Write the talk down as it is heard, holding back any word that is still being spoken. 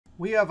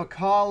We have a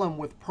column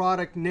with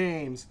product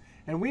names,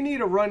 and we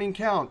need a running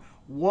count.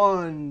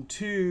 1,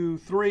 2,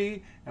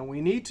 3, and we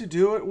need to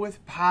do it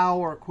with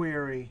Power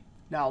Query.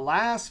 Now,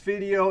 last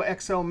video,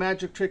 Excel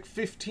Magic Trick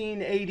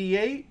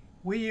 1588,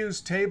 we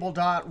used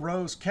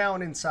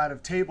table.rowsCount inside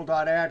of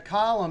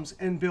table.addColumns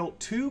and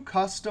built two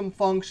custom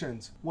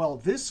functions. Well,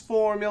 this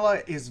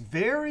formula is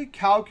very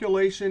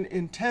calculation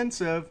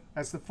intensive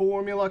as the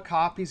formula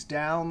copies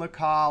down the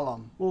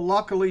column. Well,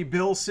 luckily,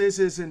 Bill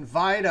Szysz and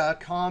Vida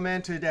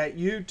commented at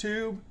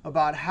YouTube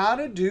about how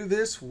to do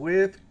this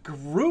with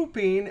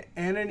grouping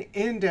and an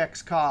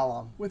index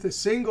column. With a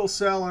single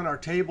cell in our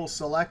table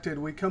selected,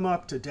 we come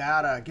up to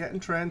Data, Get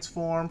and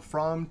Transform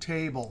from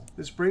Table.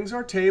 This brings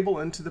our table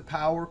into the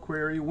Power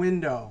Query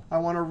window. I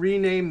want to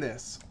rename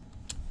this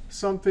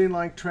something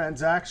like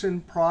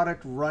Transaction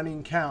Product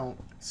Running Count.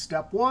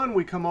 Step 1,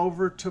 we come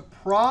over to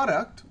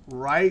Product,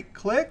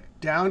 right-click,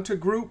 down to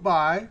Group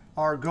By.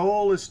 Our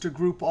goal is to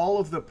group all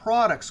of the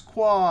products,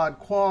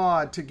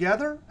 quad,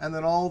 together, and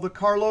then all the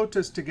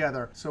Carlotas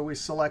together. So we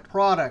select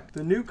Product.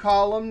 The new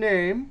column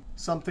name,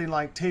 something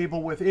like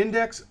Table with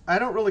Index. I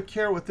don't really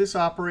care what this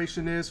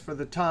operation is for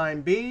the time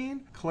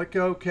being. Click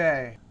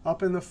OK.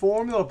 Up in the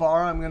formula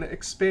bar, I'm going to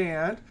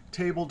expand.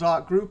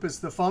 Table.Group is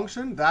the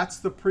function. That's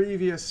the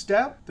previous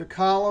step. The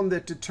column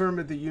that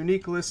determined the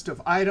unique list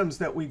of items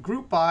that we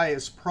group by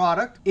is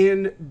Product.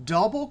 In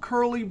double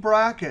curly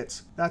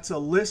brackets, that's a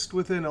list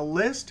within a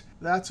list.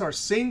 That's our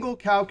single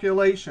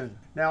calculation.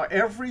 Now,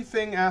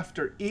 everything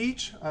after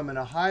each, I'm going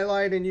to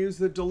highlight and use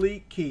the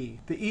delete key.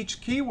 The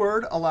each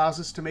keyword allows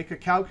us to make a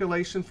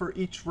calculation for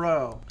each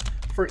row.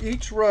 For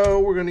each row,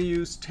 we're going to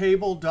use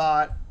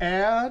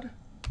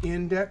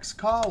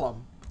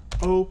Table.AddIndexColumn,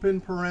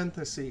 open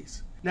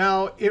parentheses.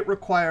 Now, it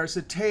requires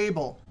a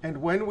table.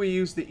 And when we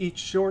use the each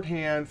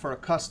shorthand for a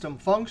custom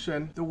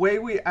function, the way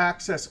we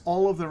access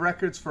all of the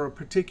records for a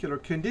particular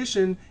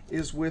condition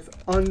is with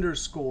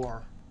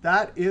underscore.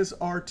 That is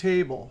our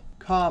table,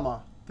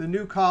 comma. The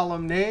new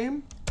column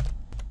name,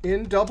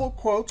 in double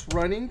quotes,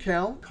 running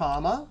count,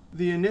 comma.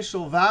 The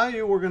initial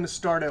value, we're going to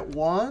start at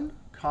 1,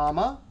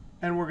 comma.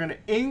 And we're going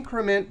to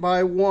increment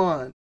by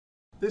 1.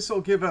 This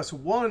will give us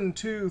 1,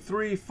 2,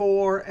 3,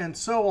 4, and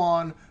so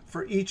on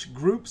for each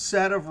group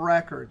set of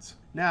records.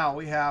 Now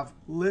we have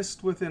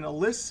list within a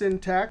list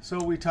syntax.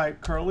 So we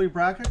type curly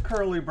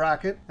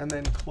bracket, and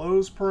then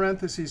close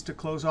parentheses to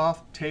close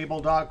off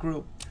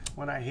Table.Group.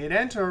 When I hit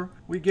Enter,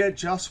 we get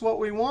just what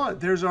we want.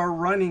 There's our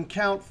running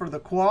count for the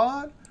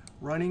quad,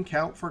 running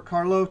count for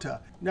Carlota.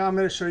 Now I'm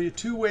going to show you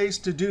two ways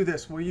to do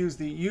this. We'll use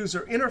the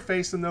user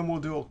interface, and then we'll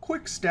do a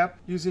quick step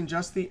using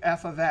just the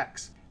f of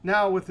x.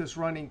 Now with this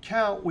running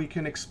count, we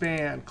can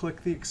expand.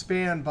 Click the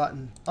Expand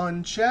button.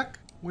 Uncheck.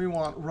 We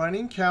want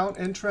running count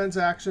and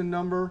transaction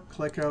number.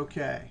 Click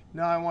OK.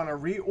 Now I want to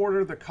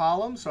reorder the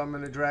column, so I'm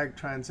going to drag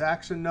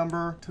transaction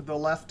number to the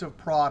left of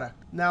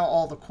product. Now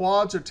all the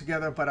quads are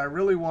together, but I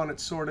really want it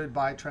sorted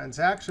by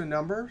transaction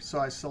number. So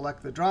I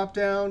select the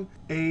dropdown,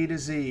 A to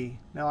Z.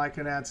 Now I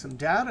can add some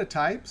data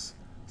types,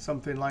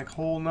 something like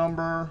whole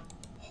number.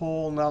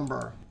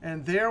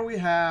 And there we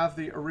have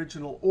the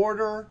original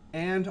order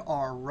and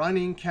our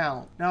running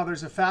count. Now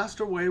there's a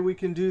faster way we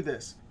can do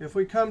this. If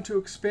we come to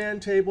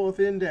Expand Table with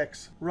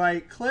Index,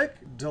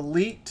 right-click,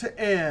 Delete to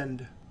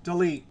End.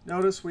 Delete.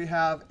 Notice we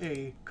have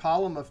a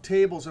column of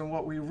tables, and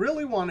what we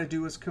really want to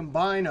do is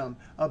combine them,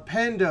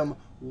 append them,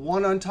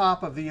 one on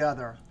top of the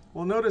other.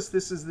 Well, notice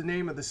this is the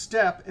name of the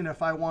step, and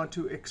if I want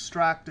to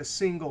extract a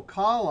single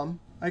column,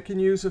 I can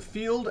use a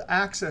field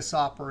access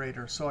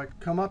operator. So I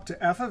come up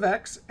to f of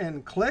x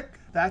and click.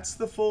 That's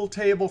the full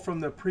table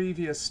from the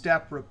previous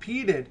step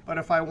repeated. But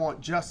if I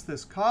want just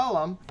this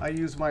column, I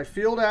use my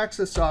field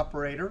access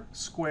operator,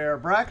 square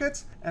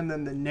brackets, and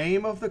then the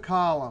name of the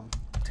column,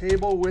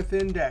 Table with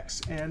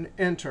Index, and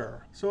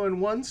Enter. So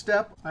in one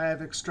step, I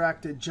have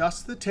extracted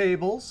just the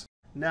tables.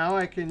 Now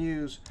I can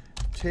use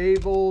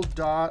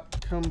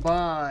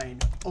Table.Combine,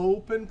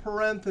 open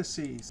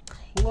parentheses,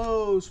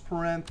 close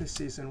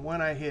parentheses. And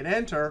when I hit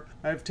Enter,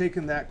 I've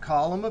taken that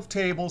column of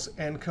tables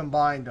and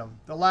combined them.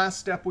 The last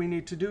step we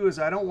need to do is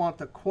I don't want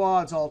the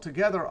quads all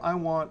together. I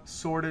want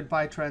sorted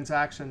by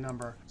transaction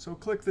number. So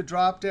click the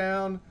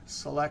dropdown,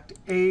 select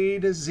A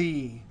to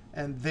Z.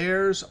 And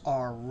there's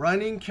our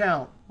running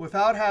count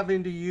without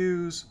having to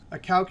use a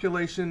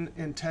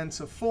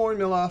calculation-intensive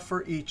formula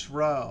for each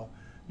row.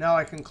 Now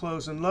I can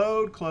close and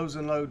load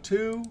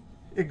to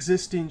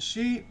existing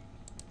sheet,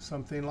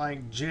 something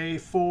like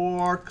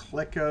J4,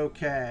 click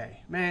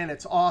OK. Man,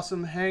 it's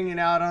awesome hanging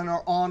out on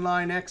our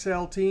online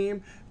Excel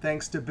team.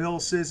 Thanks to Bill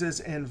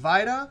Szysz and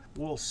Vida.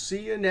 We'll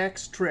see you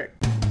next trick.